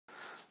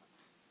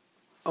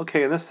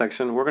Okay, in this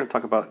section, we're going to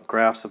talk about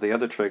graphs of the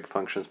other trig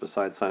functions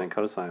besides sine and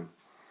cosine.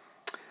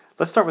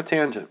 Let's start with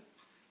tangent.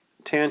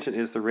 Tangent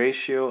is the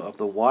ratio of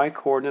the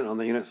y-coordinate on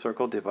the unit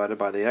circle divided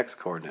by the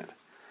x-coordinate.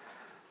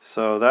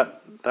 So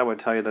that would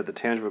tell you that the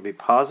tangent would be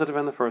positive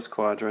in the first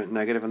quadrant,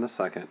 negative in the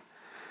second.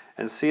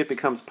 And see, it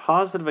becomes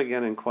positive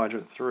again in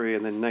quadrant 3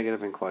 and then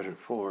negative in quadrant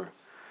 4.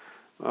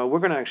 We're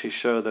going to actually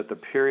show that the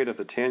period of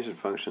the tangent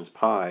function is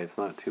pi. It's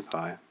not 2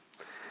 pi.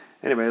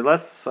 Anyway,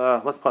 let's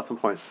plot some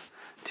points.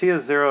 T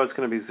is 0, it's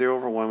going to be 0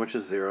 over 1, which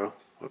is 0.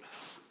 Whoops.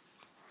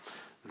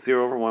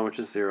 0 over 1, which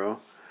is 0.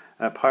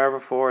 At pi over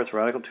 4, it's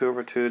radical 2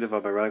 over 2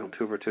 divided by radical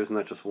 2 over 2, isn't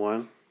that just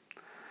 1?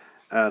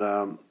 At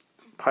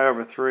pi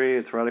over 3,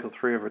 it's radical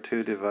 3 over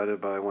 2 divided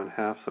by 1/2,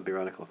 so it'll be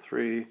radical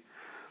 3.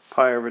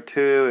 Pi over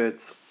 2,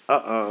 it's,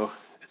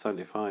 it's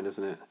undefined,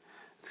 isn't it?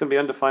 It's going to be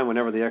undefined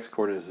whenever the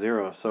x-coordinate is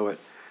 0, so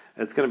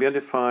it's going to be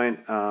undefined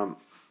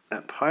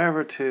at pi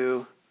over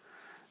 2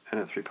 and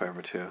at 3 pi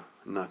over 2,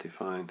 not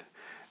defined.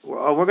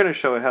 We're going to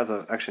show it has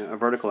actually a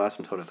vertical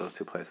asymptote at those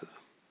two places.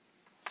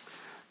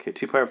 Okay,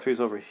 2 pi over 3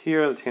 is over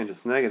here, the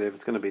tangent's negative,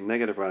 it's going to be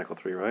negative radical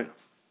 3, right?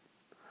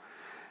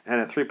 And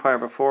at 3 pi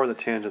over 4, the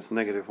tangent's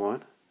negative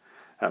 1.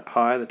 At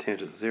pi, the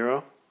tangent's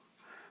 0.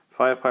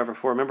 5 pi over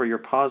 4, remember you're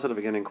positive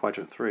again in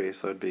quadrant 3,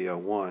 so it'd be a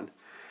 1.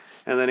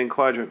 And then in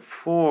quadrant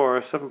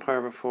 4, 7 pi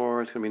over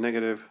 4, it's going to be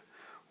negative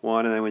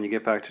 1, and then when you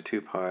get back to 2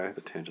 pi,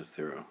 the tangent's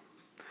 0.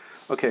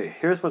 Okay,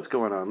 here's what's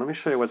going on. Let me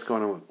show you what's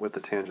going on with the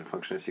tangent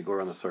function as you go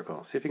around the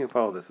circle. See if you can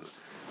follow this. It's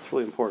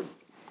really important.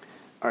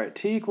 All right,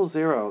 t equals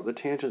 0, the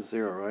tangent's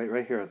 0,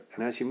 right here.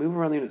 And as you move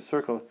around the unit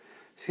circle,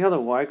 see how the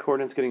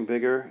y-coordinate's getting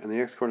bigger and the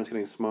x-coordinate's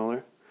getting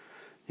smaller?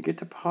 You get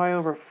to pi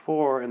over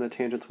 4 and the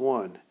tangent's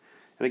 1.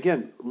 And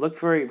again, look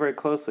very, very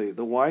closely.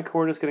 The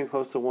y-coordinate's getting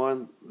close to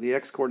 1, the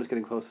x-coordinate's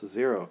getting close to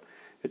 0.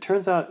 It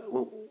turns out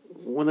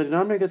when the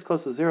denominator gets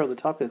close to 0, the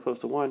top gets close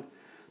to 1,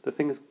 the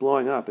thing is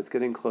blowing up. It's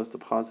getting close to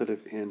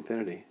positive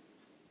infinity.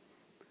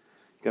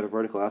 You got a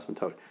vertical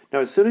asymptote. Now,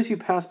 as soon as you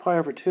pass pi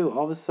over 2,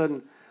 all of a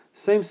sudden,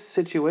 same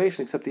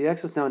situation, except the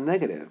x is now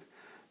negative.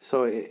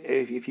 So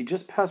if you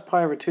just pass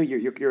pi over 2,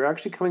 you're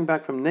actually coming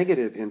back from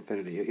negative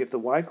infinity. If the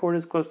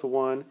y-coordinate is close to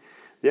 1,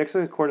 the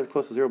x-coordinate is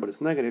close to 0, but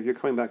it's negative, you're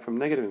coming back from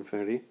negative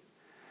infinity.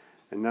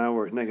 And now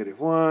we're at negative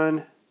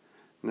 1.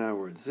 Now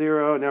we're at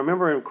 0. Now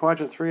remember, in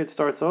quadrant 3, it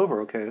starts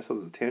over. Okay, so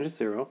the tangent's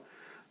 0.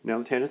 Now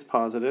the tangent's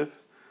positive.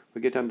 We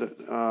get down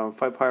to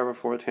 5 pi over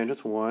 4, the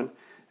tangent's 1.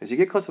 As you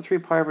get close to 3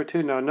 pi over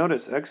 2, now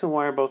notice x and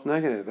y are both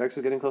negative. X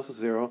is getting close to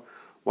 0,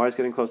 y is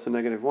getting close to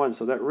negative 1.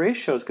 So that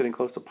ratio is getting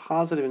close to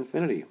positive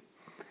infinity.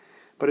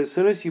 But as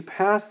soon as you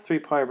pass 3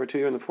 pi over 2,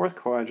 you're in the fourth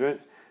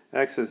quadrant.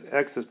 X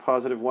is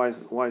positive, y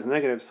is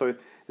negative. So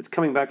it's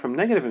coming back from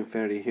negative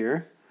infinity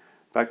here,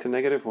 back to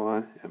negative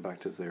 1, and back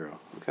to 0.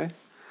 Okay?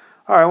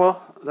 All right,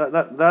 well,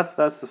 that's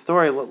the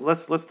story.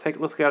 Let's get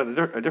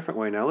it a different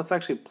way now. Let's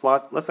actually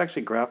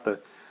graph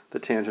the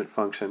tangent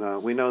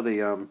function. We know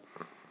the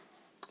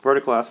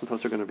vertical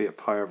asymptotes are going to be at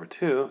pi over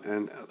 2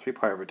 and 3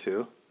 pi over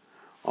 2,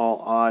 all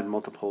odd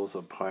multiples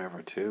of pi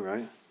over 2,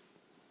 right?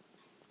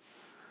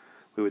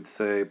 We would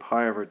say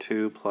pi over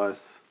 2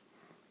 plus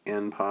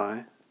n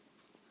pi,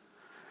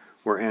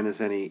 where n is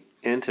any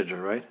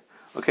integer, right?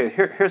 Okay,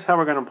 here's how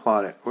we're going to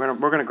plot it. We're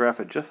going to graph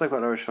it just like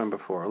what I was showing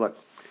before. Look,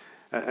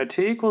 at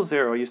t equals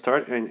 0, you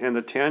start, and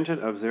the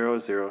tangent of 0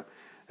 is 0.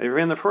 If you're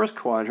in the first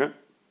quadrant,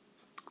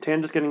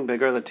 tangent is getting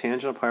bigger. The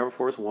tangent of pi over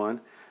 4 is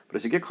 1. But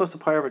as you get close to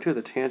pi over 2,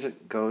 the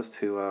tangent goes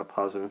to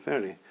positive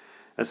infinity.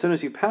 As soon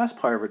as you pass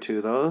pi over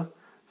 2, though,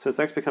 since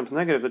x becomes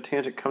negative, the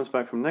tangent comes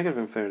back from negative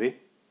infinity.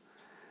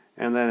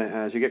 And then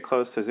as you get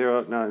close to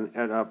 0, now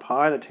at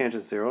pi, the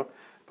tangent's 0.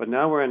 But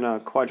now we're in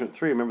quadrant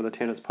 3. Remember, the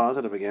tangent's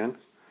positive again.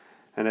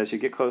 And as you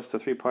get close to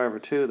 3 pi over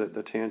 2,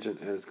 the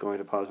tangent is going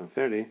to positive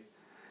infinity.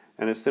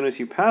 And as soon as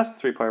you pass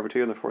 3 pi over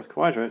 2 in the fourth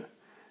quadrant,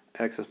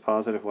 x is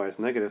positive, y is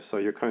negative. So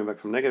you're coming back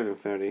from negative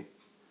infinity.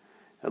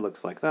 It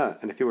looks like that.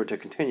 And if you were to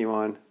continue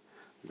on,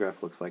 the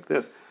graph looks like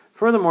this.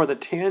 Furthermore, the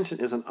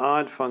tangent is an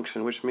odd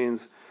function, which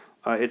means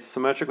it's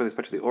symmetric with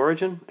respect to the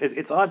origin.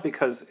 It's odd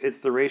because it's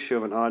the ratio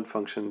of an odd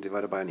function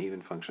divided by an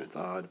even function. It's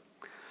odd.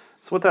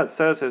 So what that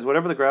says is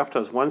whatever the graph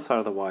does one side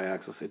of the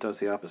y-axis, it does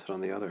the opposite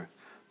on the other.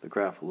 The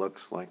graph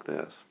looks like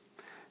this.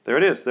 There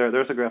it is.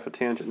 There's a graph of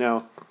tangent.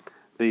 Now,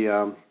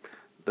 the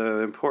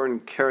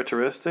important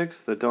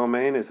characteristics, the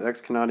domain is x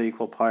cannot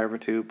equal pi over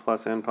 2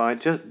 plus n pi.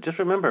 Just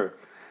remember,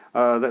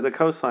 the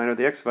cosine or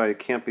the x value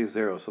can't be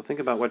 0. So think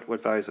about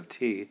what values of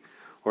t,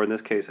 or in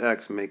this case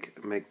x, make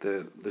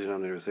the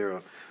denominator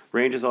 0.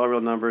 Range is all real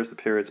numbers, the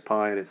period's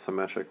pi, and it's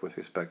symmetric with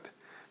respect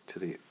to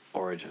the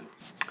origin.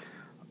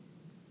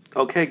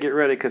 Okay, get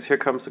ready, because here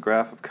comes the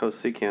graph of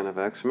cosecant of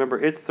x. Remember,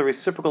 it's the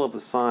reciprocal of the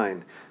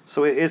sine.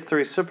 So it is the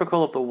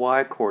reciprocal of the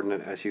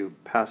y-coordinate as you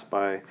pass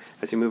by,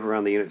 as you move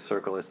around the unit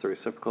circle. It's the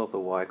reciprocal of the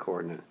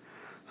y-coordinate.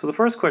 So the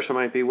first question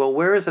might be, well,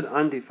 where is it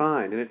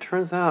undefined? And it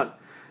turns out,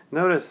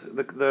 notice,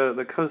 the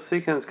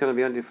cosecant is going to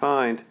be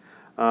undefined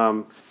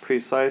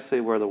precisely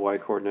where the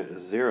y-coordinate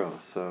is 0.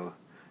 So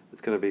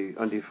it's going to be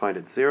undefined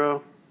at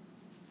 0,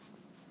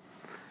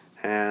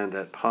 and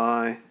at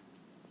pi,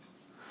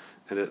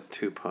 and it's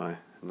 2 pi,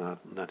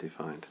 not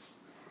defined.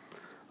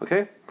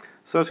 Okay,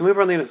 so as we move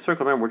around the unit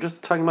circle, remember, we're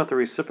just talking about the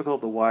reciprocal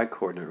of the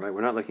y-coordinate, right?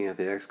 We're not looking at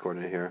the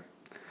x-coordinate here.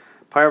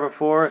 Pi over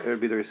 4, it would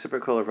be the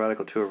reciprocal of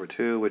radical 2 over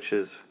 2, which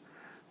is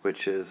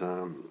 2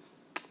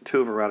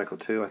 over radical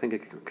 2. I think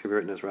it can be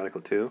written as radical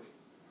 2.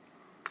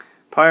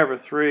 Pi over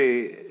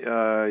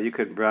 3, you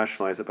could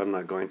rationalize it, but I'm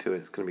not going to.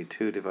 It's going to be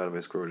 2 divided by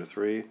square root of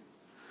 3.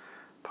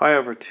 Pi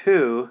over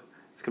 2,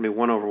 it's going to be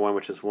 1 over 1,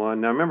 which is 1.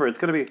 Now remember, it's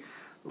going to be,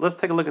 let's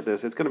take a look at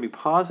this. It's going to be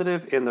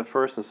positive in the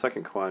first and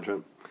second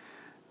quadrant,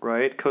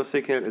 right?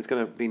 Cosecant is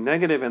going to be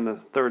negative in the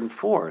third and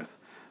fourth.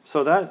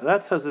 So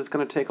that says it's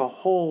going to take a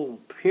whole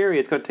period.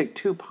 It's going to take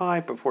 2 pi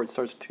before it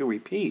starts to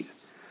repeat.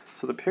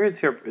 So the periods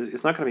here,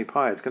 it's not going to be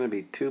pi. It's going to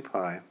be 2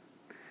 pi.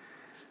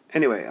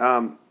 Anyway,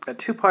 at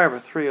 2 pi over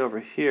 3 over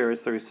here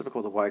is the reciprocal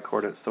of the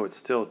y-coordinate, so it's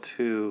still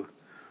 2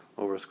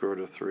 over square root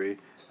of 3.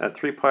 At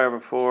 3 pi over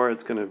 4,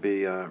 it's going to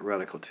be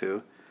radical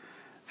 2.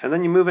 And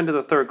then you move into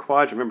the third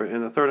quadrant. Remember,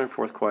 in the third and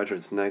fourth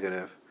quadrant, it's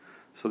negative.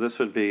 So this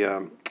would be,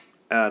 at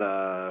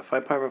 5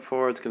 pi over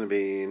 4, it's going to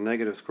be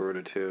negative square root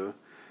of 2.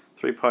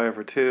 3 pi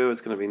over 2,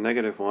 it's going to be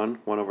negative 1.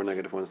 1 over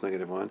negative 1 is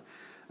negative 1.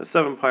 At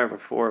 7 pi over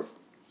 4,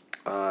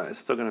 it's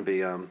still going to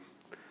be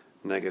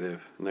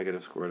negative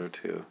square root of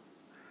 2.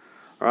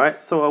 All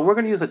right, so we're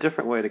going to use a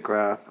different way to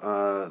graph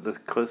the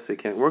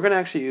cosecant. We're going to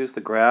actually use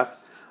the graph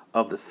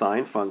of the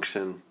sine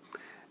function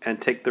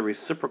and take the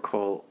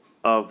reciprocal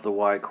of the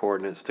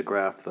y-coordinates to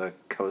graph the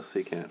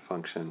cosecant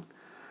function.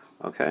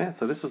 Okay,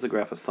 so this is the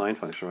graph of sine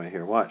function right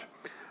here. Watch.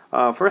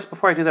 First,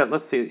 before I do that,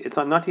 let's see. It's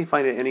not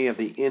defined at any of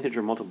the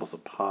integer multiples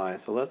of pi,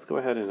 so let's go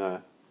ahead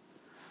and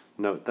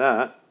note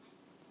that.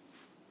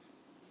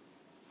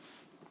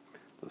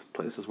 Those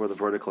places where the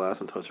vertical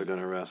asymptotes are going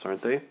to rest,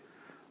 aren't they?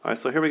 All right,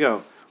 so here we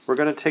go. We're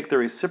going to take the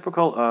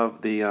reciprocal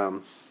of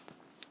the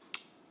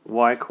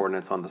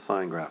y-coordinates on the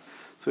sine graph.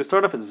 So we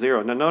start off at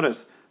 0. Now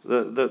notice,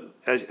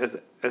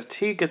 as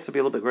t gets to be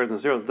a little bit greater than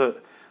 0,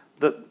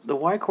 the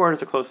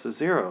y-coordinates are close to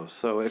 0.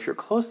 So if you're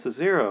close to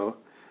 0,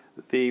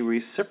 the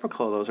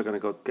reciprocal of those are going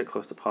to get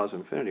close to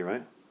positive infinity,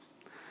 right?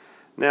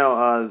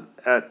 Now,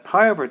 at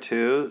pi over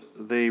 2,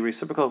 the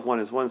reciprocal of 1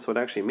 is 1, so it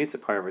actually meets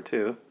at pi over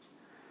 2.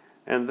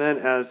 And then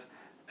as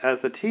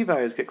the t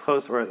values get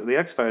close, or the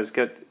x values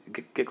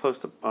get close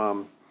to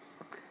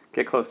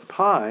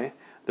pi,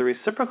 the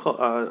reciprocal,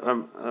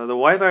 the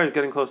y value is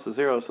getting close to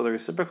 0, so the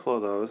reciprocal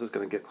of those is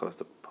going to get close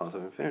to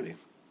positive infinity.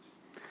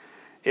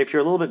 If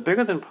you're a little bit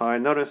bigger than pi,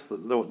 notice the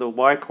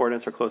y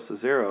coordinates are close to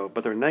 0,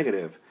 but they're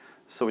negative.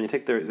 So when you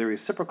take the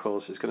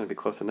reciprocals, it's going to be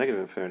close to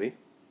negative infinity.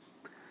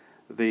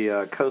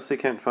 The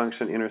cosecant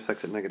function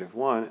intersects at negative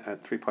 1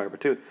 at 3 pi over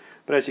 2.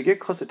 But as you get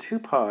close to 2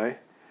 pi,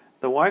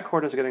 the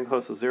y-coordinates are getting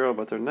close to 0,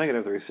 but they're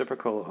negative. The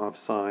reciprocal of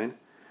sine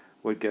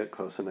would get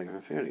close to negative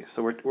infinity.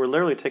 So we're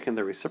literally taking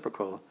the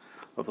reciprocal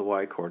of the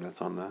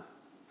y-coordinates on the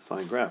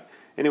sine graph.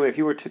 Anyway, if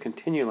you were to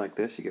continue like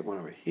this, you get 1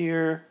 over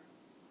here.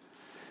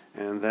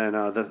 And then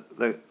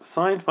the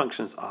sine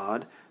function is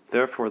odd.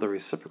 Therefore, the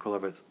reciprocal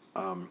of it's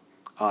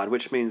odd,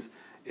 which means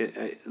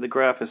the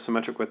graph is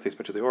symmetric with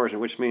respect to the origin,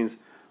 which means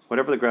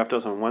whatever the graph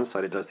does on one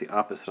side, it does the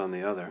opposite on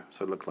the other. So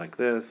it would look like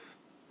this,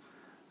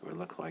 it would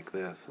look like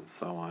this, and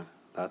so on.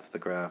 That's the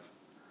graph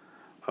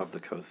of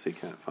the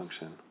cosecant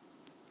function.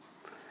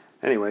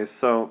 Anyway,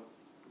 so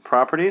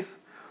properties.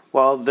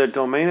 Well, the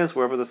domain is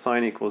wherever the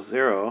sine equals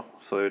 0,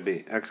 so it would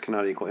be x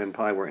cannot equal n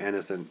pi, where n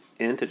is an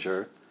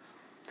integer.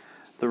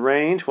 The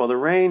range, well, the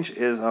range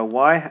is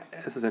y.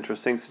 This is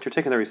interesting. Since you're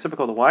taking the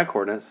reciprocal of the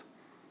y-coordinates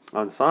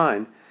on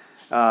sine,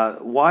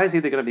 y is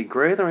either going to be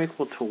greater than or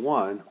equal to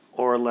 1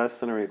 or less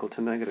than or equal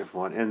to negative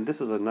 1. And this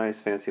is a nice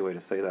fancy way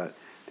to say that.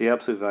 The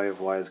absolute value of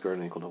y is greater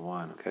than or equal to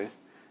 1, okay?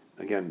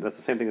 Again, that's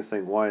the same thing as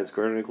saying y is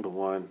greater than or equal to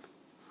 1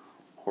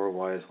 or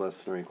y is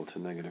less than or equal to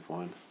negative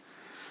 1.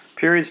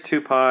 Period's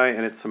 2 pi,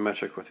 and it's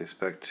symmetric with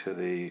respect to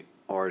the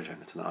origin.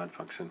 It's an odd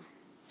function.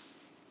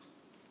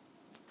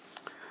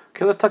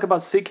 Okay, let's talk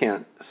about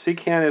secant.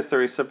 Secant is the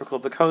reciprocal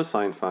of the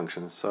cosine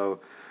function. So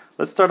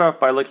let's start off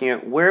by looking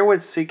at where would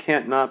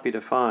secant not be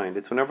defined.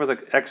 It's whenever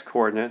the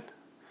x-coordinate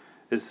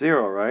is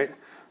 0, right?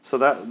 So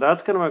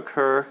that's going to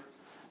occur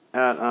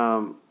at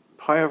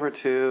pi over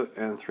 2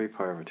 and 3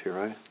 pi over 2,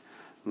 right?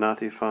 Not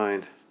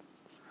defined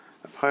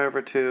at pi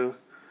over 2,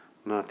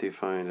 not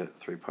defined at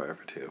 3 pi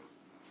over 2.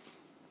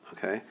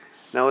 Okay,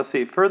 now let's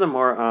see.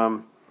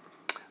 Furthermore,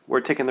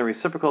 we're taking the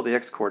reciprocal of the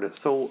x-coordinate.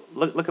 So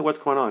look at what's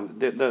going on.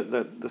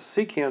 The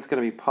secant is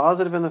going to be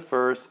positive in the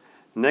first,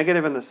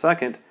 negative in the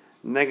second,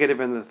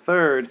 negative in the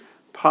third,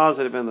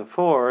 positive in the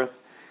fourth.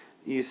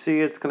 You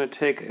see it's going to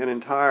take an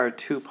entire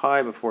 2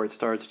 pi before it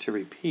starts to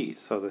repeat.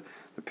 So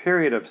the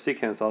period of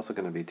secant is also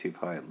going to be 2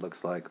 pi, it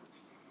looks like.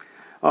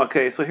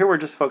 Okay, so here we're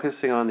just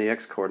focusing on the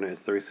x-coordinate.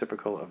 It's the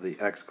reciprocal of the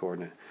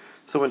x-coordinate.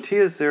 So when t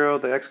is 0,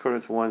 the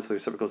x-coordinate is 1, so the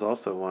reciprocal is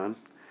also 1.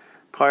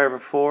 Pi over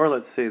 4,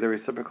 let's see, the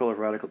reciprocal of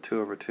radical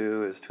 2 over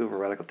 2 is 2 over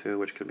radical 2,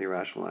 which can be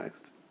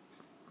rationalized.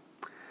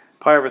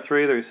 Pi over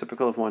 3, the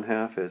reciprocal of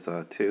 1/2 is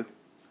 2.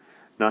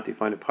 Not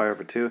defined at pi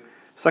over 2.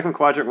 Second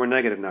quadrant, we're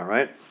negative now,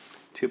 right?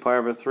 2 pi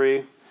over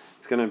 3.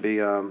 it's going to be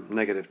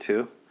negative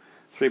 2.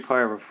 3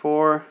 pi over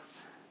 4,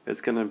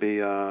 it's going to be,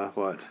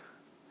 what?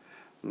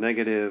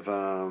 Negative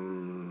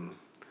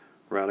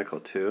radical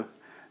 2.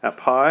 At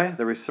pi,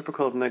 the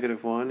reciprocal of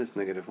negative 1 is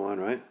negative 1,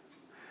 right?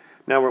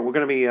 Now we're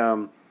going to be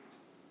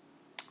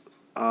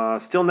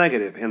still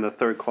negative in the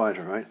third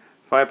quadrant, right?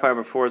 5 pi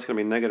over 4 is going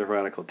to be negative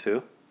radical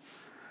 2.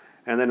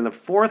 And then in the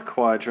fourth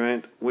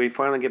quadrant, we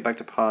finally get back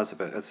to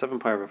positive. At 7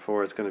 pi over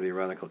 4, it's going to be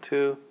radical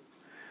 2.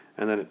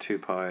 And then at 2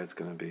 pi, it's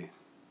going to be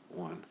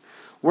 1.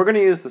 We're going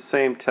to use the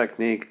same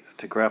technique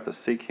to graph the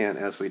secant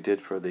as we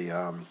did for the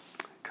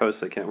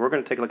cosecant. We're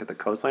going to take a look at the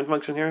cosine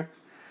function here.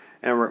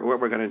 And what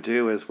we're going to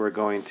do is we're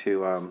going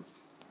to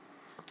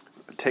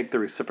take the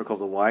reciprocal of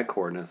the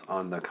y-coordinates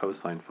on the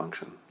cosine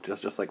function,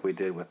 just like we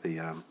did with the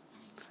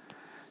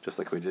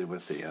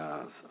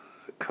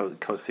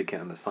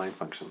cosecant and the sine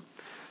function.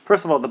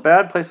 First of all, the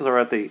bad places are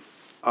at the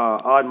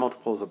odd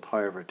multiples of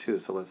pi over 2.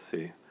 So let's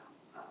see.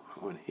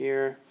 One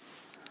here.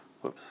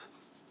 Whoops.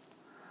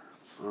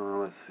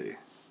 Let's see.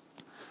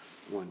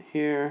 One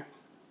here.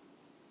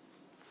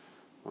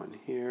 One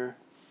here.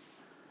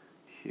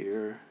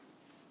 Here.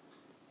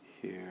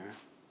 Here.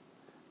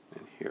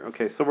 And here.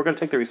 Okay, so we're going to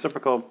take the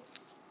reciprocal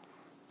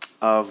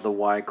of the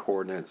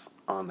y-coordinates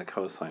on the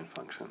cosine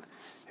function.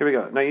 Here we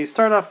go. Now you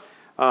start off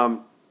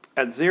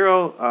at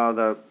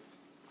 0.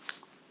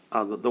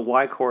 The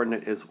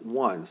y-coordinate is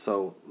 1,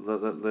 so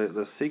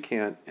the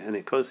secant and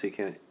the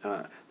cosecant,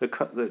 the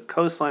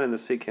cosine and the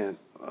secant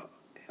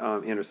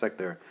intersect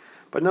there.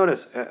 But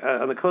notice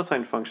on the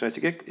cosine function, as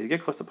you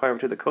get close to pi over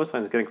 2, the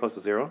cosine is getting close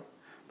to 0,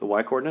 the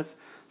y-coordinates.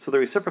 So the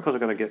reciprocals are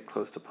going to get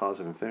close to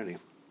positive infinity.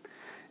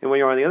 And when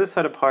you're on the other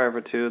side of pi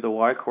over 2, the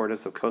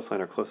y-coordinates of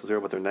cosine are close to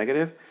 0, but they're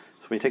negative.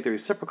 So when you take the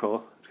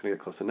reciprocal, it's going to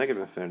get close to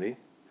negative infinity.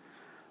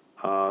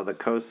 The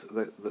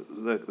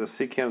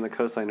secant and the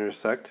cosine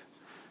intersect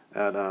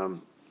at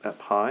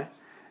pi,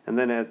 and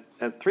then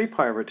at 3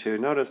 pi over 2,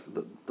 notice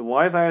the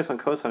y values on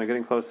cosine are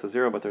getting close to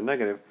 0, but they're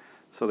negative,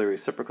 so the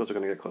reciprocals are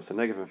going to get close to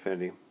negative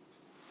infinity.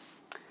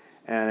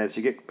 And if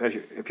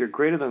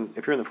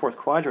you're in the fourth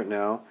quadrant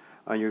now,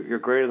 you're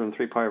greater than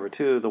 3 pi over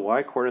 2, the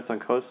y coordinates on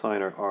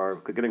cosine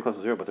are getting close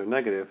to 0, but they're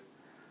negative,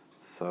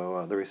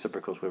 so the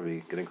reciprocals will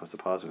be getting close to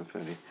positive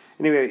infinity.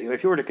 Anyway,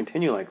 if you were to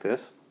continue like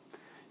this,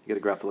 you get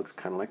a graph that looks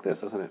kind of like this,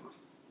 doesn't it?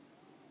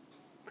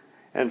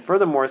 And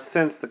furthermore,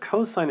 since the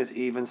cosine is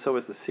even, so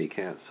is the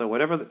secant. So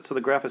so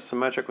the graph is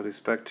symmetric with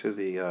respect to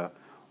the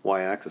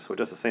y-axis. So it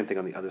does the same thing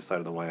on the other side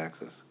of the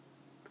y-axis.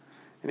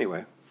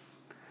 Anyway,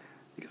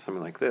 you get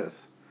something like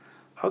this.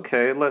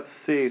 Okay, let's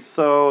see.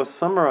 So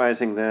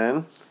summarizing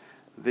then,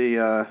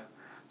 the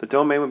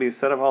domain would be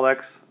set of all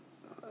x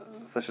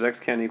such that x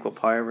can equal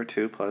pi over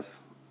 2 plus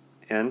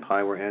n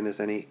pi, where n is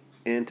any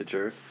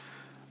integer.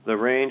 The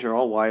range are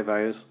all y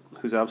values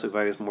whose absolute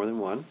value is more than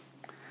 1.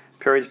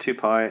 Period is 2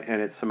 pi, and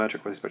it's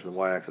symmetric with respect to the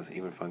y-axis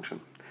even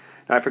function.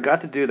 Now I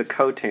forgot to do the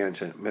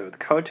cotangent. The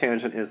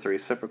cotangent is the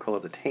reciprocal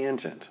of the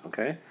tangent,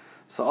 okay?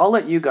 So I'll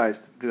let you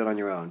guys do that on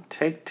your own.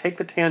 Take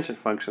the tangent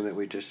function that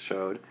we just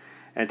showed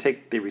and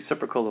take the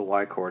reciprocal of the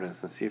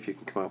y-coordinates and see if you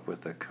can come up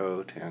with the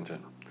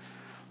cotangent.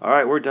 All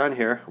right, we're done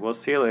here. We'll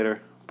see you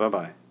later.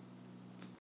 Bye-bye.